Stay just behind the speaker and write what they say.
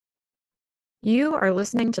You are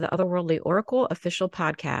listening to the Otherworldly Oracle official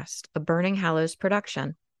podcast, a Burning Hallows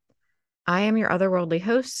production. I am your Otherworldly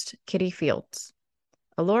host, Kitty Fields.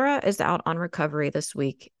 Alora is out on recovery this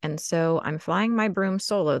week, and so I'm flying my broom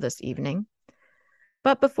solo this evening.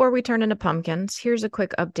 But before we turn into pumpkins, here's a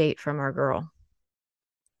quick update from our girl.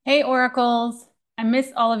 Hey, Oracles. I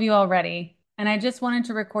miss all of you already, and I just wanted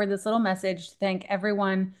to record this little message to thank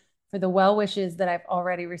everyone for the well wishes that I've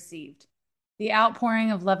already received. The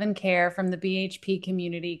outpouring of love and care from the BHP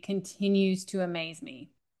community continues to amaze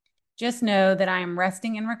me. Just know that I am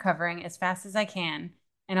resting and recovering as fast as I can,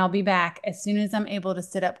 and I'll be back as soon as I'm able to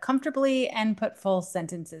sit up comfortably and put full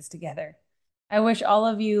sentences together. I wish all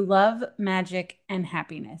of you love, magic, and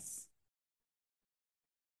happiness.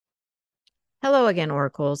 Hello again,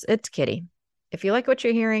 Oracles. It's Kitty. If you like what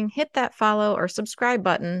you're hearing, hit that follow or subscribe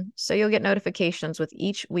button so you'll get notifications with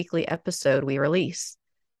each weekly episode we release.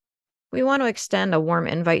 We want to extend a warm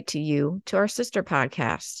invite to you to our sister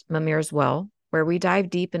podcast, Mimir's Well, where we dive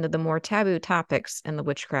deep into the more taboo topics in the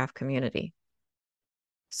witchcraft community.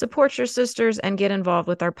 Support your sisters and get involved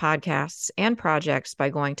with our podcasts and projects by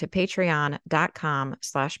going to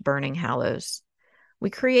patreon.com/burninghallows. We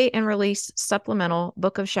create and release supplemental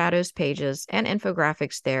Book of Shadows pages and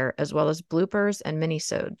infographics there, as well as bloopers and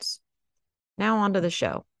minisodes. Now on to the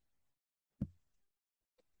show.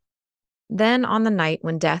 Then on the night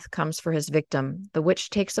when death comes for his victim, the witch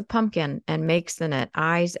takes a pumpkin and makes in it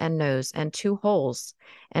eyes and nose and 2 holes,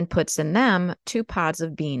 and puts in them 2 pods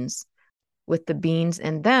of beans, with the beans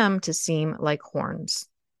in them to seem like horns.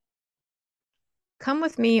 Come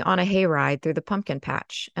with me on a hayride through the pumpkin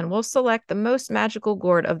patch, and we'll select the most magical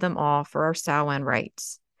gourd of them all for our Samhain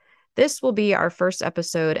rites. This will be our first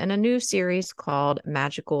episode in a new series called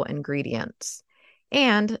Magical Ingredients.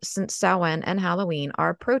 And since Samhain and Halloween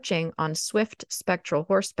are approaching on swift spectral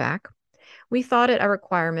horseback, we thought it a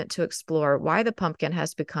requirement to explore why the pumpkin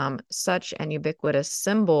has become such an ubiquitous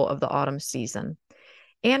symbol of the autumn season,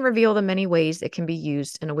 and reveal the many ways it can be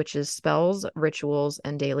used in a witch's spells, rituals,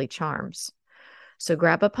 and daily charms. So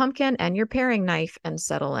grab a pumpkin and your paring knife and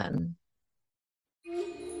settle in.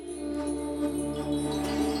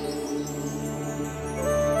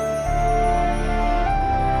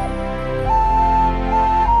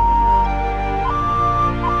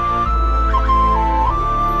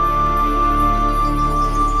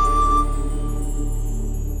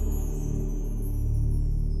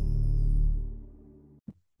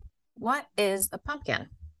 What is a pumpkin?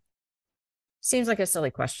 Seems like a silly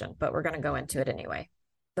question, but we're going to go into it anyway.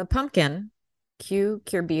 The pumpkin,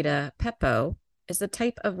 Cucurbita pepo, is the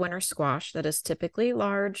type of winter squash that is typically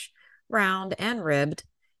large, round, and ribbed,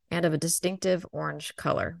 and of a distinctive orange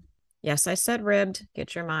color. Yes, I said ribbed.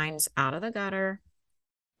 Get your minds out of the gutter.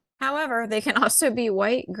 However, they can also be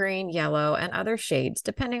white, green, yellow, and other shades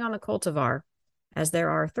depending on the cultivar, as there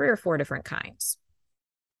are 3 or 4 different kinds.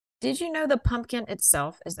 Did you know the pumpkin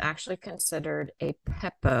itself is actually considered a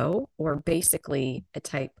pepo, or basically a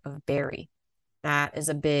type of berry? That is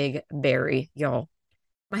a big berry, y'all.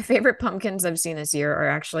 My favorite pumpkins I've seen this year are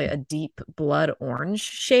actually a deep blood orange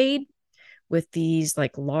shade with these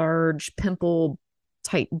like large pimple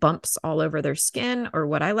type bumps all over their skin, or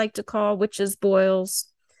what I like to call witch's boils.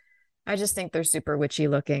 I just think they're super witchy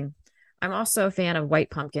looking. I'm also a fan of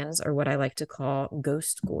white pumpkins, or what I like to call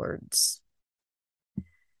ghost gourds.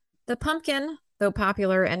 The pumpkin, though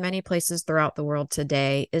popular in many places throughout the world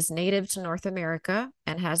today, is native to North America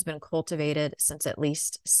and has been cultivated since at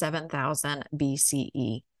least 7000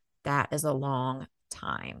 BCE. That is a long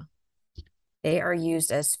time. They are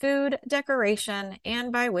used as food, decoration, and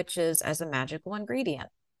by witches as a magical ingredient.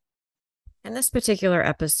 In this particular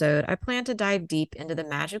episode, I plan to dive deep into the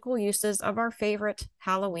magical uses of our favorite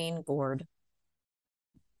Halloween gourd.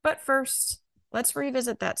 But first, let's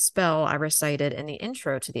revisit that spell I recited in the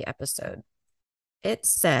intro to the episode. It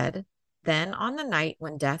said, "Then on the night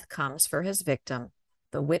when death comes for his victim,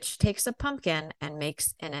 the witch takes a pumpkin and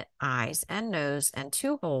makes in it eyes and nose and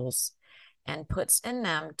 2 holes, and puts in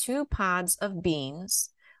them 2 pods of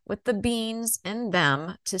beans, with the beans in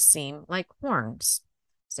them to seem like horns."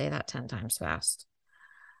 Say that 10 times fast.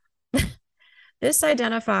 This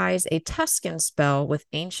identifies a Tuscan spell with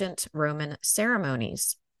ancient Roman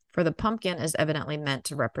ceremonies, for the pumpkin is evidently meant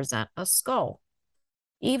to represent a skull.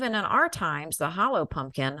 Even in our times, the hollow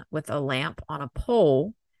pumpkin with a lamp on a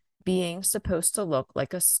pole, being supposed to look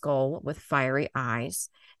like a skull with fiery eyes,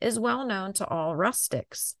 is well known to all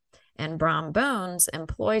rustics, and Brom Bones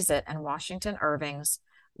employs it in Washington Irving's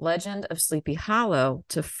Legend of Sleepy Hollow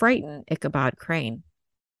to frighten Ichabod Crane.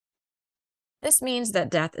 This means that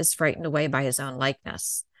death is frightened away by his own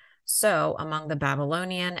likeness. So, among the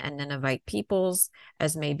Babylonian and Ninevite peoples,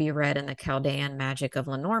 as may be read in the Chaldean magic of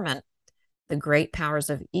Lenormand, the great powers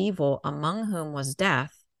of evil, among whom was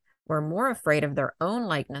death, were more afraid of their own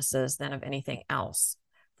likenesses than of anything else,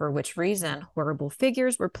 for which reason horrible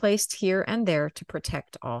figures were placed here and there to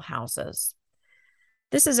protect all houses.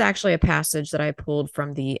 This is actually a passage that I pulled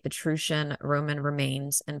from the Etruscan Roman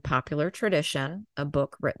Remains in Popular Tradition, a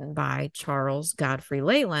book written by Charles Godfrey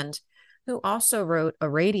Leland, who also wrote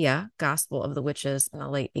Aradia, Gospel of the Witches, in the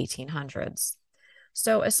late 1800s.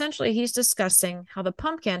 So essentially, he's discussing how the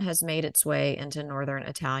pumpkin has made its way into Northern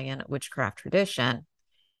Italian witchcraft tradition.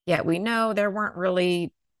 Yet we know there weren't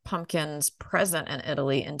really pumpkins present in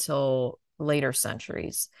Italy until later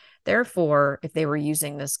centuries. Therefore, if they were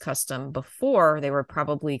using this custom before, they were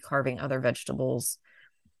probably carving other vegetables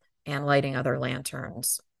and lighting other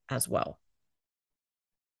lanterns as well.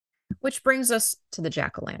 Which brings us to the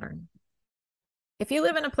jack-o'-lantern. If you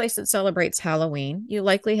live in a place that celebrates Halloween, you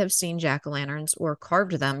likely have seen jack-o'-lanterns or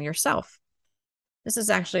carved them yourself. This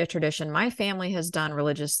is actually a tradition my family has done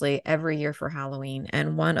religiously every year for Halloween,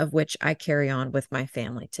 and one of which I carry on with my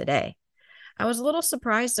family today. I was a little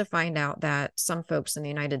surprised to find out that some folks in the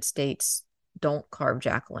United States don't carve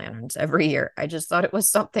jack-o'-lanterns every year. I just thought it was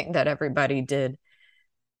something that everybody did.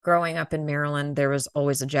 Growing up in Maryland, there was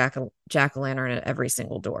always a jack-o'-lantern at every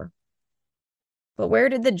single door. But where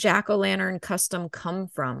did the jack-o'-lantern custom come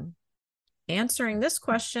from? Answering this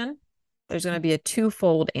question, there's going to be a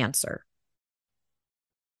twofold answer.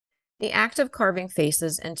 The act of carving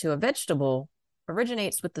faces into a vegetable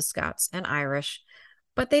originates with the Scots and Irish,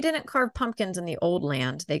 but they didn't carve pumpkins in the old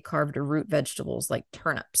land. They carved root vegetables like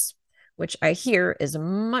turnips, which I hear is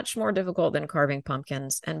much more difficult than carving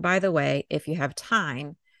pumpkins. And by the way, if you have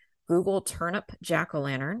time, Google turnip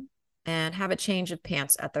jack-o'-lantern and have a change of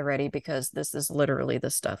pants at the ready, because this is literally the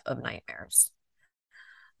stuff of nightmares.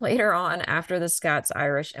 Later on, after the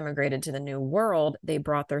Scots-Irish immigrated to the New World, they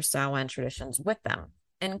brought their Samhain traditions with them,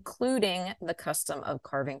 including the custom of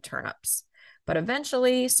carving turnips. But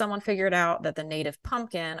eventually, someone figured out that the native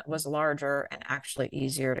pumpkin was larger and actually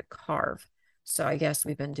easier to carve. So I guess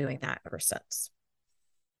we've been doing that ever since.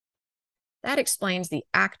 That explains the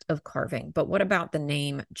act of carving, but what about the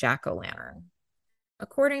name jack-o'-lantern?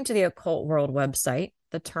 According to the Occult World website,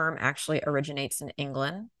 the term actually originates in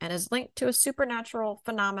England and is linked to a supernatural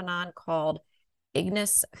phenomenon called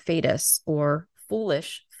ignis fatuus, or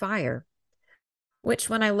foolish fire, which,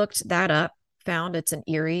 when I looked that up, found it's an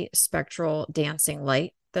eerie, spectral, dancing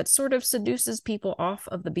light that sort of seduces people off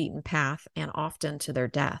of the beaten path and often to their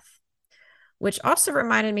death. Which also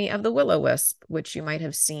reminded me of the will-o'-wisp, which you might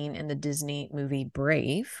have seen in the Disney movie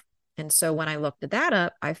Brave. And so when I looked that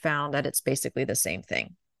up, I found that it's basically the same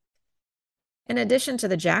thing. In addition to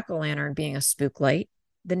the jack-o'-lantern being a spook light,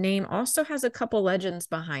 the name also has a couple legends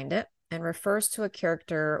behind it and refers to a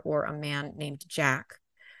character or a man named Jack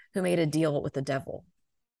who made a deal with the devil.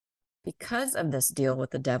 Because of this deal with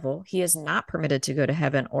the devil, he is not permitted to go to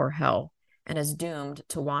heaven or hell and is doomed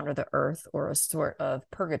to wander the earth, or a sort of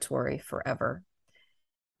purgatory, forever.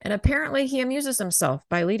 And apparently he amuses himself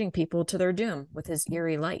by leading people to their doom with his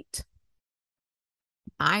eerie light.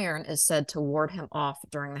 Iron is said to ward him off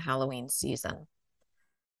during the Halloween season.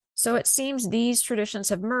 So it seems these traditions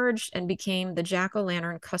have merged and became the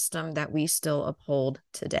jack-o'-lantern custom that we still uphold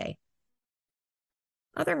today.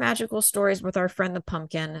 Other magical stories with our friend the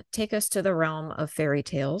pumpkin take us to the realm of fairy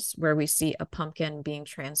tales, where we see a pumpkin being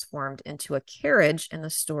transformed into a carriage in the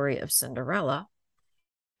story of Cinderella.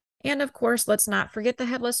 And of course, let's not forget the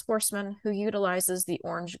Headless Horseman, who utilizes the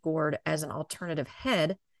orange gourd as an alternative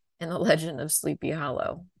head in the legend of Sleepy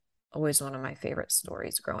Hollow. Always one of my favorite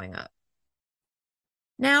stories growing up.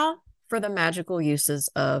 Now for the magical uses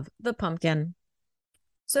of the pumpkin.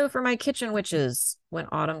 So for my kitchen witches, when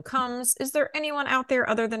autumn comes, is there anyone out there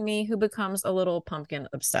other than me who becomes a little pumpkin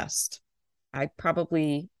obsessed? I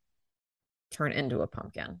probably turn into a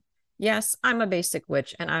pumpkin. Yes, I'm a basic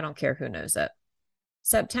witch and I don't care who knows it.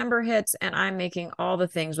 September hits and I'm making all the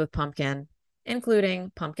things with pumpkin,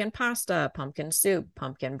 including pumpkin pasta, pumpkin soup,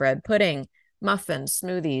 pumpkin bread pudding, muffins,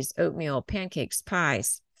 smoothies, oatmeal, pancakes,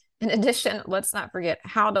 pies. In addition, let's not forget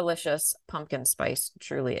how delicious pumpkin spice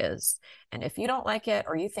truly is. And if you don't like it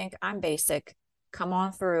or you think I'm basic, come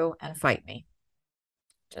on through and fight me.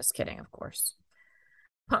 Just kidding, of course.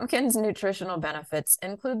 Pumpkin's nutritional benefits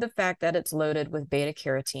include the fact that it's loaded with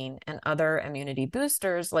beta-carotene and other immunity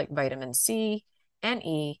boosters like vitamin C and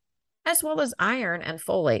E, as well as iron and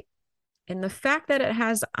folate. And the fact that it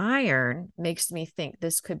has iron makes me think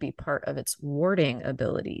this could be part of its warding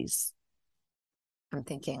abilities. I'm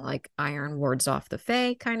thinking like iron wards off the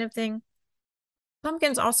fae kind of thing.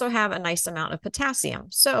 Pumpkins also have a nice amount of potassium,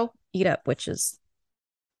 so eat up, witches.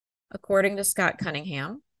 According to Scott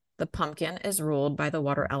Cunningham, the pumpkin is ruled by the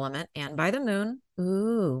water element and by the moon.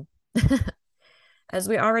 Ooh. As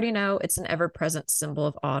we already know, it's an ever-present symbol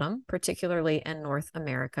of autumn, particularly in North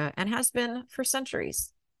America, and has been for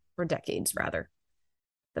centuries, or decades rather.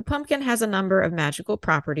 The pumpkin has a number of magical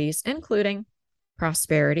properties, including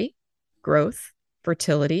prosperity, growth,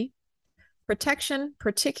 fertility, protection,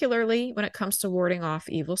 particularly when it comes to warding off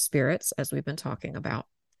evil spirits, as we've been talking about,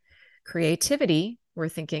 creativity, we're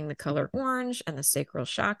thinking the color orange and the sacral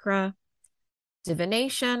chakra,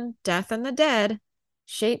 divination, death and the dead,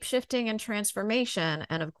 shape shifting and transformation,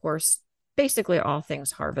 and of course, basically all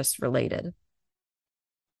things harvest related.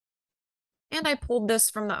 And I pulled this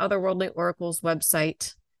from the Otherworldly Oracles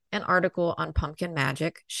website, an article on pumpkin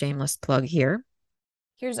magic, shameless plug here.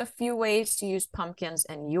 Here's a few ways to use pumpkins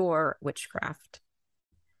in your witchcraft.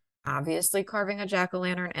 Obviously, carving a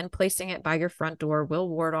jack-o'-lantern and placing it by your front door will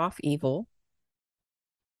ward off evil.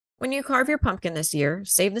 When you carve your pumpkin this year,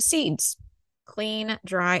 save the seeds. Clean,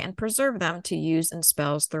 dry, and preserve them to use in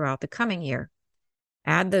spells throughout the coming year.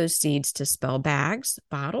 Add those seeds to spell bags,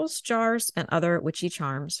 bottles, jars, and other witchy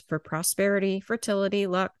charms for prosperity, fertility,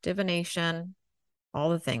 luck, divination,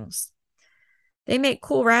 all the things. They make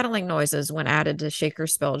cool rattling noises when added to shaker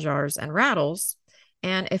spell jars and rattles.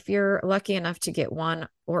 And if you're lucky enough to get one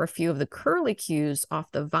or a few of the curlicues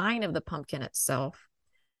off the vine of the pumpkin itself,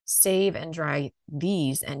 save and dry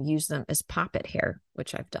these and use them as poppet hair,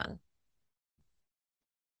 which I've done.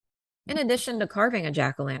 In addition to carving a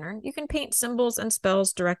jack-o'-lantern, you can paint symbols and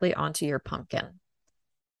spells directly onto your pumpkin.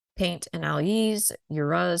 Paint an Al-Yiz,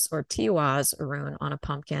 Uraz, or Tiwaz rune on a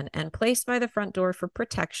pumpkin and place by the front door for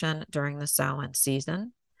protection during the Samhain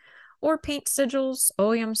season. Or paint sigils,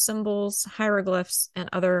 Oyam symbols, hieroglyphs, and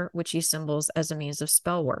other witchy symbols as a means of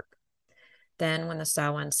spell work. Then when the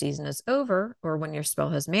Samhain season is over, or when your spell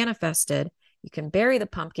has manifested, you can bury the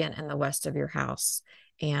pumpkin in the west of your house,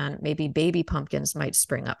 and maybe baby pumpkins might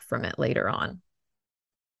spring up from it later on.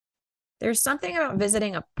 There's something about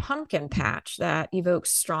visiting a pumpkin patch that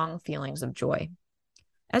evokes strong feelings of joy.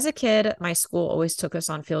 As a kid, my school always took us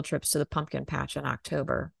on field trips to the pumpkin patch in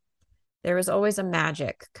October. There was always a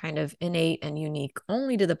magic, kind of innate and unique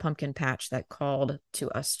only to the pumpkin patch, that called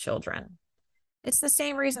to us children. It's the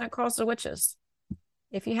same reason it calls to witches.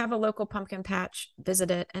 If you have a local pumpkin patch,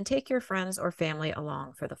 visit it and take your friends or family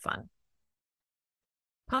along for the fun.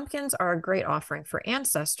 Pumpkins are a great offering for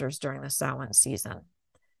ancestors during the Samhain season.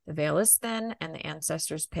 The veil is thin, and the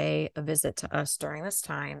ancestors pay a visit to us during this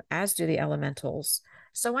time, as do the elementals.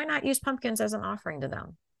 So why not use pumpkins as an offering to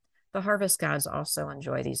them? The harvest gods also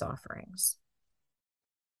enjoy these offerings.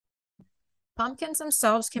 Pumpkins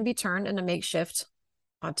themselves can be turned into makeshift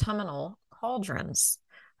autumnal cauldrons.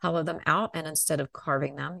 Hollow them out, and instead of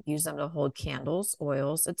carving them, use them to hold candles,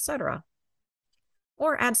 oils, etc.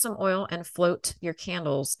 Or add some oil and float your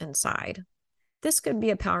candles inside. This could be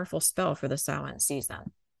a powerful spell for the Samhain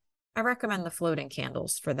season. I recommend the floating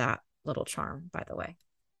candles for that little charm, by the way.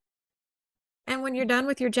 And when you're done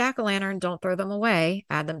with your jack-o'-lantern, don't throw them away.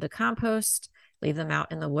 Add them to compost, leave them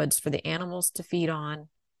out in the woods for the animals to feed on.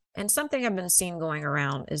 And something I've been seeing going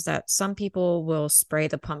around is that some people will spray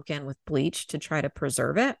the pumpkin with bleach to try to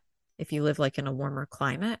preserve it if you live like in a warmer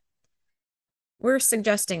climate. We're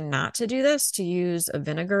suggesting not to do this, to use a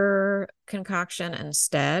vinegar concoction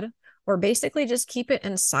instead, or basically just keep it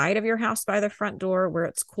inside of your house by the front door where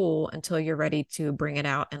it's cool until you're ready to bring it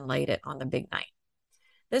out and light it on the big night.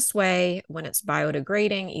 This way, when it's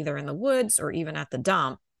biodegrading, either in the woods or even at the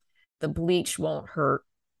dump, the bleach won't hurt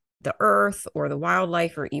the earth or the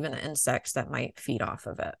wildlife or even the insects that might feed off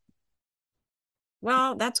of it.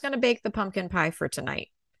 Well, that's going to bake the pumpkin pie for tonight.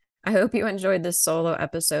 I hope you enjoyed this solo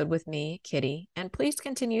episode with me, Kitty, and please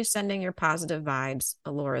continue sending your positive vibes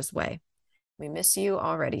Alora's way. We miss you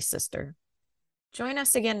already, sister. Join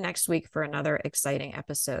us again next week for another exciting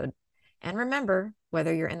episode. And remember,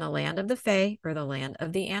 whether you're in the land of the Fae or the land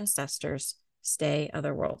of the ancestors, stay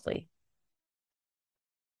otherworldly.